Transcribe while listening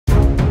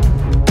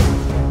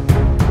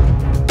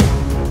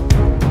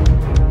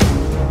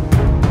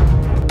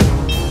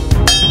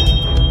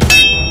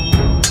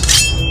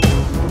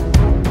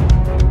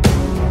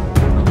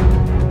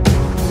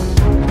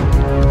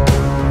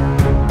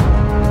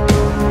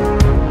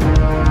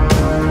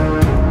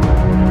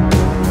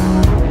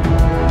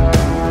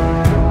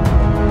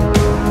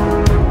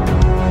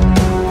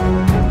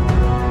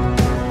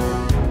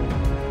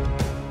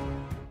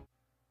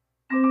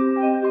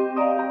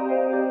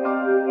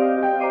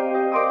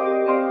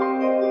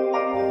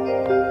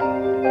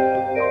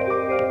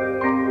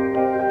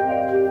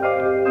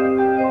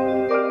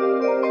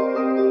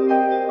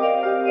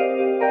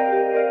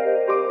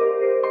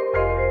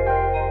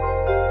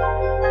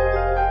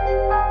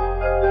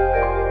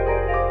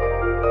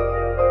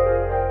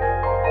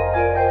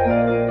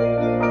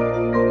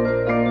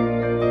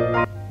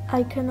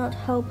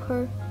cannot help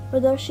her.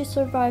 Whether she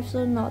survives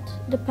or not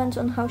depends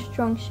on how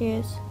strong she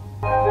is.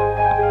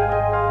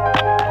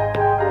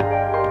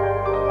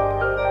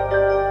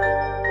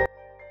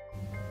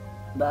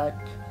 But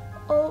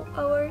all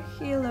our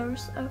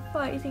healers are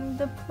fighting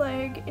the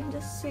plague in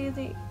the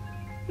city.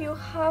 You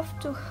have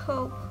to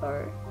help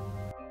her.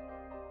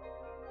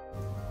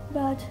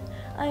 But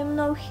I am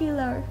no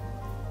healer.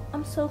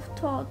 I'm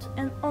self-taught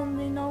and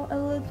only know a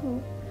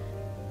little.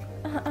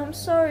 I'm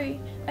sorry,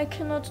 I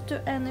cannot do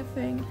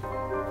anything.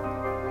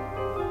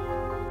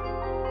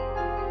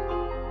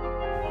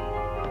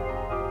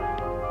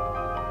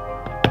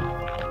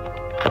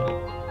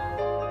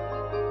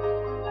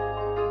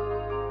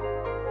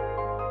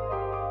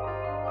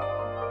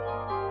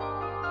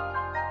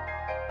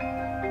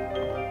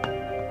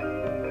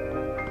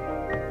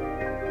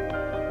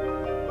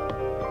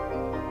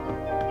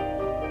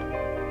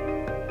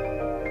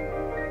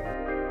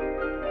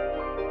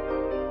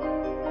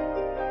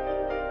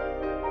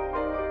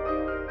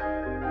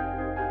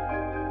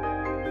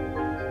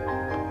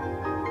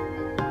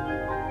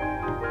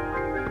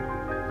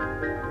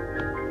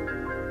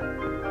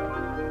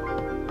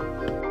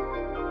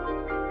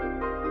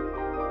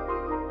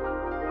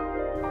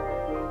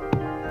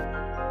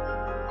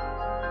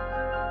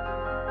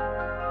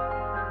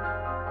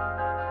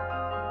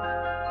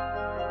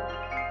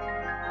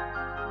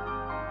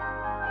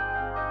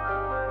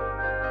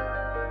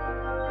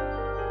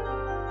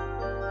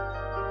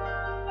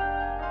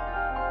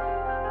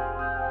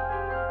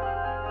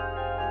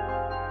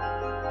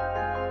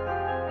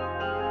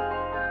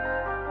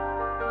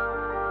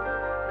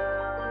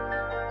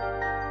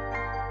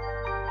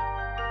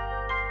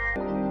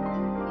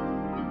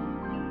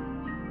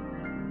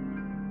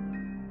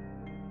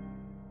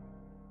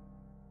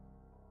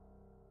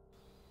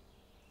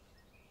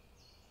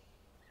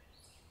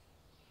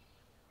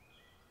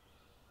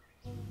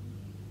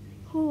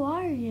 Who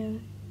are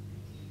you?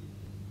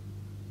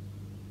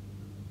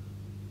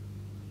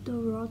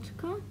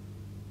 Dorotka?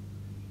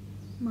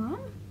 Mom?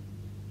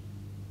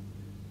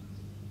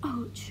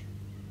 Ouch!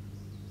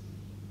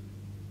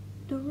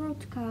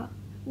 Dorotka,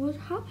 what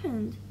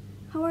happened?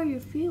 How are you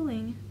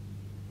feeling?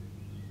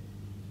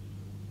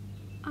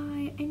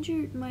 I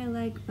injured my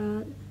leg,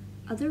 but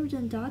other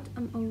than that,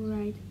 I'm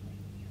alright.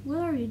 What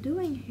are you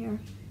doing here?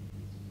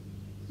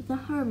 The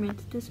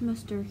hermit, this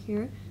mister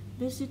here,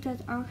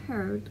 visited our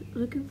herd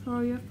looking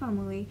for your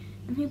family,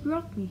 and he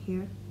brought me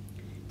here.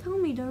 Tell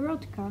me,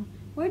 Dorotka,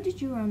 why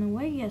did you run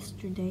away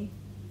yesterday?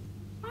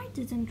 I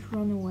didn't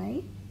run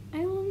away.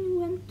 I only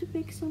went to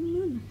pick some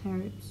moon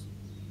herbs.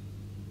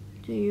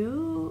 Do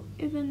you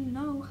even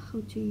know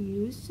how to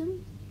use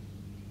them?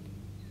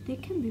 They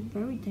can be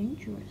very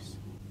dangerous.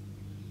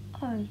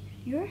 Oh,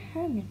 you're a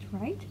hermit,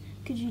 right?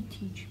 Could you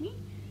teach me?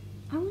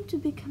 I want to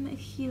become a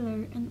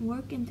healer and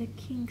work in the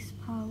king's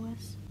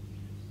palace.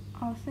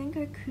 I think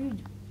I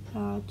could,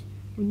 but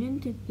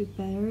wouldn't it be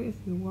better if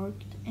you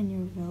worked in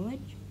your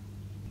village?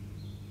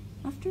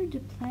 After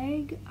the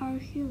plague, our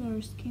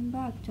healers came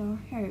back to our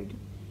herd,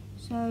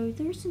 so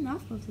there's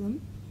enough of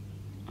them.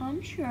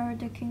 I'm sure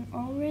the king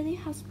already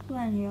has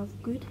plenty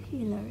of good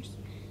healers,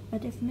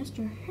 but if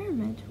Mr.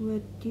 Hermit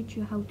would teach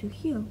you how to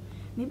heal,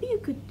 maybe you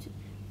could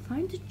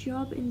find a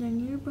job in the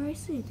nearby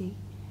city.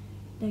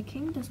 The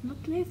king does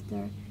not live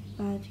there,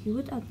 but he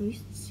would at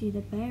least see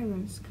the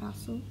Baron's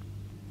castle.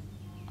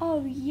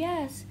 Oh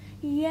yes,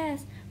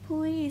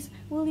 please,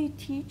 will you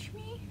teach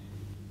me?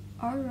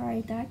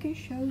 Alright, I can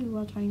show you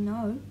what I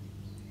know.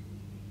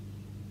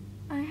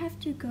 I have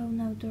to go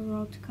now,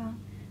 Dorotka.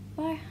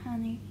 Bye,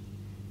 honey.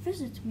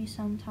 Visit me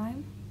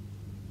sometime.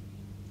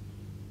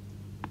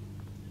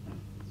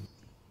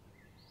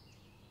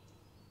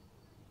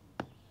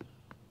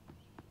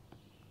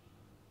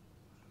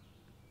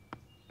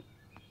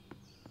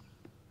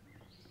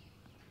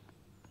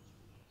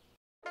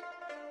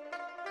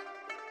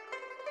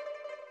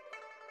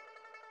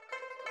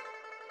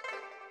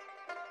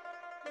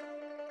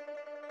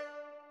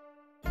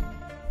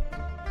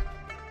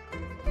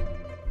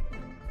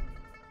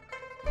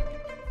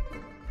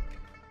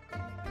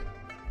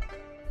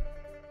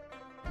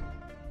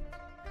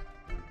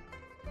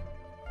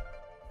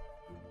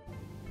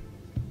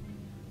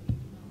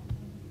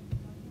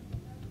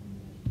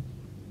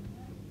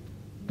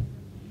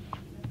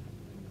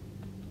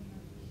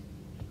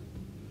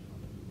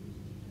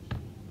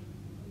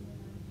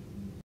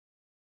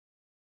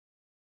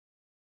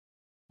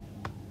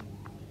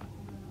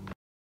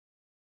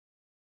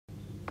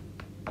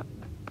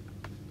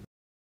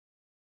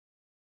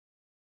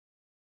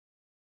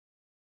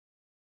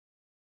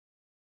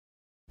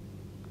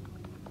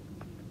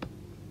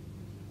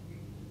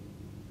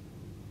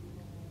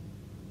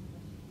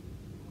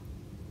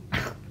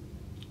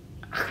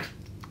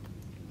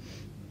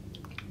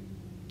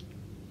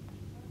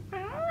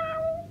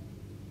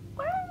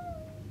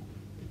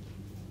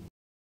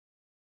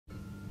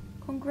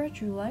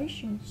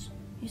 Congratulations,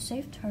 you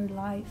saved her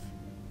life.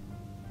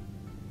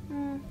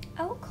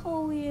 I'll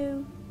call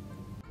you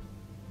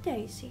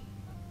Daisy.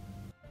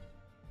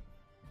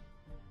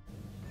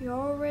 You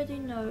already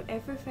know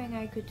everything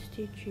I could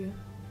teach you.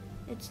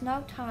 It's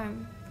now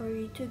time for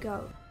you to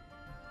go.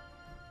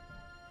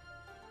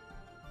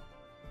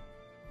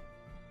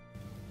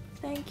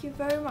 Thank you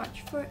very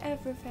much for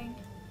everything.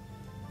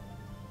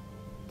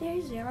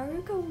 Daisy, are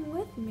you going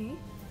with me?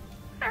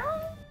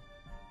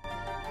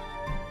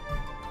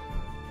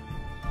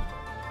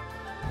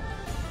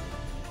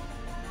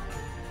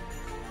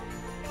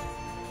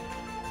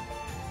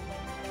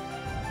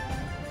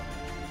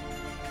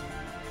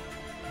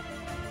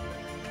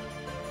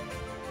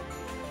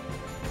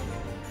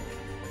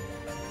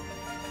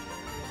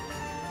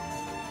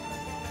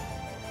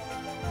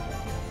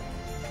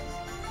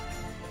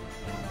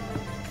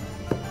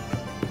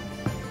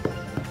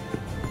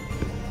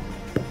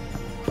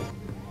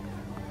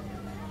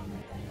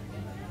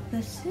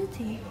 The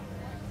city.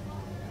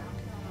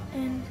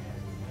 And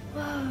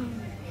wow,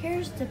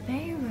 here's the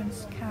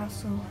Baron's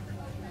castle.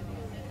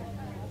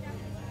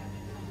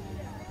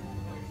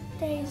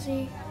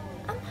 Daisy,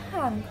 I'm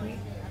hungry.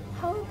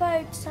 How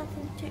about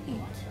something to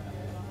eat?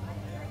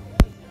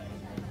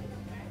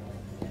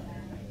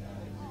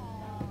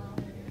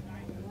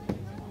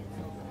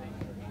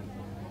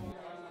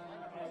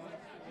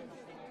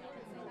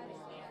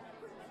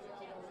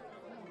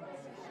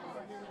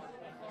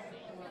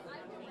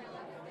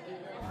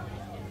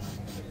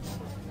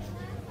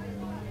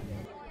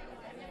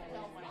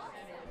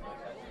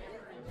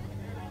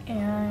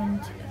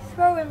 And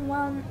throw in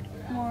one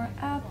more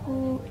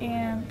apple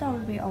and that will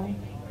be all.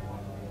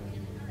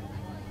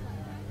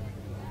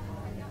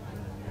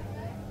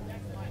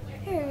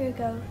 Here you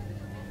go.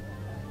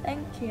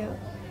 Thank you.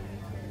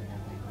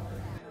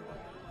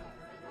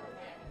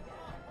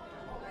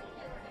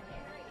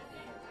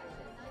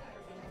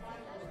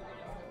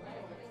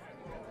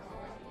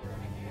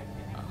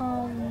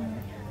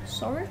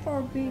 Sorry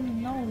for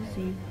being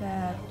nosy,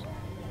 but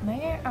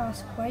may I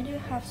ask why do you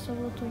have so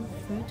little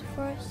food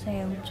for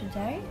sale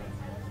today?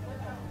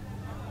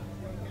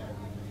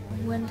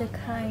 When the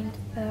kind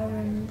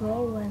Baron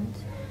Roland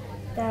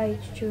died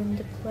during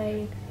the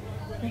plague,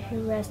 may he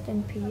rest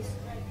in peace,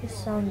 his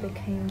son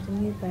became the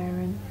new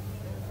Baron.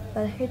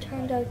 But he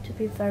turned out to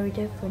be very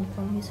different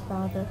from his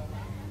father.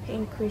 He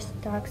increased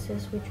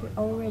taxes which we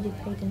already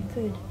paid in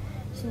food.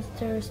 Since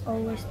there is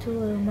always too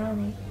little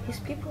money, his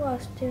people are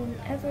stealing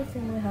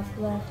everything we have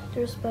left.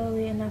 There's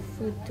barely enough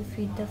food to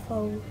feed the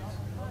foes.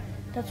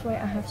 That's why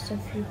I have so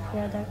few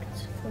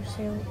products for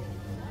sale.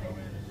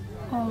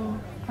 Oh,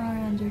 I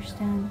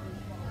understand.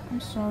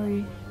 I'm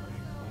sorry.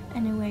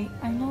 Anyway,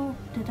 I know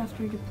that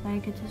after the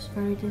plague it is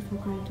very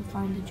difficult to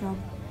find a job,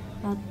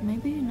 but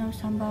maybe you know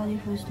somebody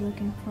who is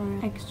looking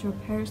for extra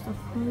pairs of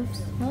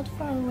hooves. Not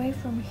far away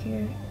from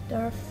here,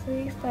 there are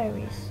 3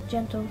 fairies,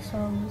 gentle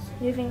souls,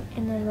 living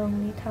in a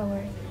lonely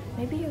tower.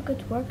 Maybe you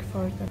could work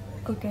for them.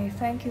 Okay,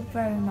 thank you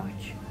very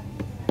much.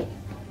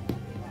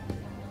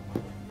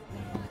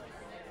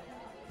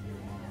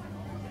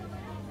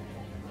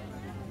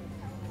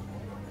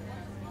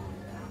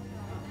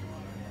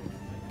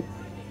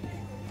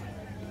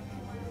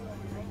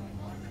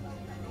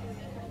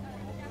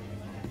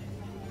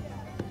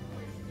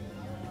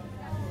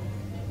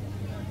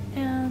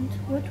 And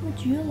what would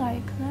you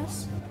like,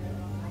 Les?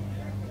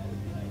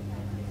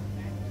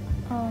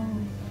 Oh,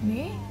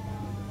 me?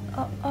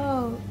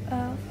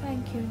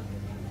 Thank you.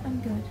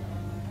 I'm good.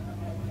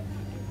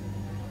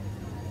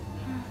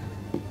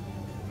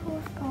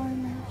 Poor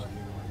farmers.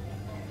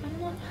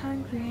 I'm not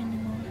hungry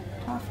anymore.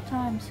 Tough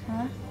times,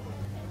 huh?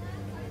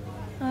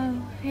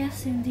 Oh,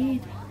 yes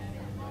indeed.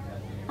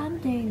 I'm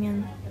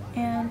Damien,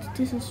 and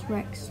this is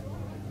Rex.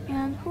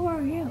 And who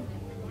are you?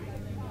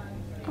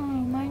 Oh,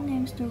 my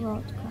name's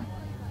Dorotka.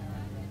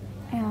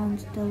 And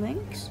the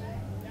Lynx?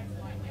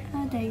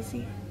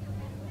 Daisy.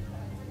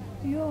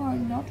 You are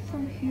not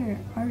from here,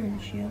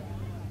 aren't you?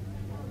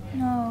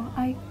 No,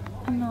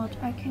 I'm not.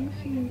 I came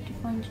here to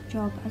find a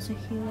job as a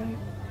healer.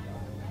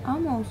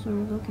 I'm also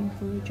looking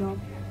for a job.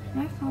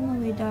 My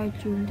family died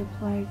during the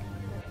plague.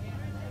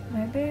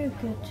 Maybe you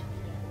could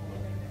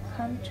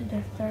come to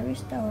the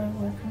fairy's tower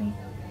with me.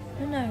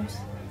 Who knows?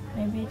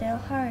 Maybe they'll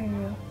hire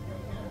you.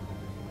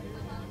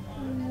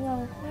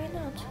 Well, why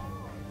not?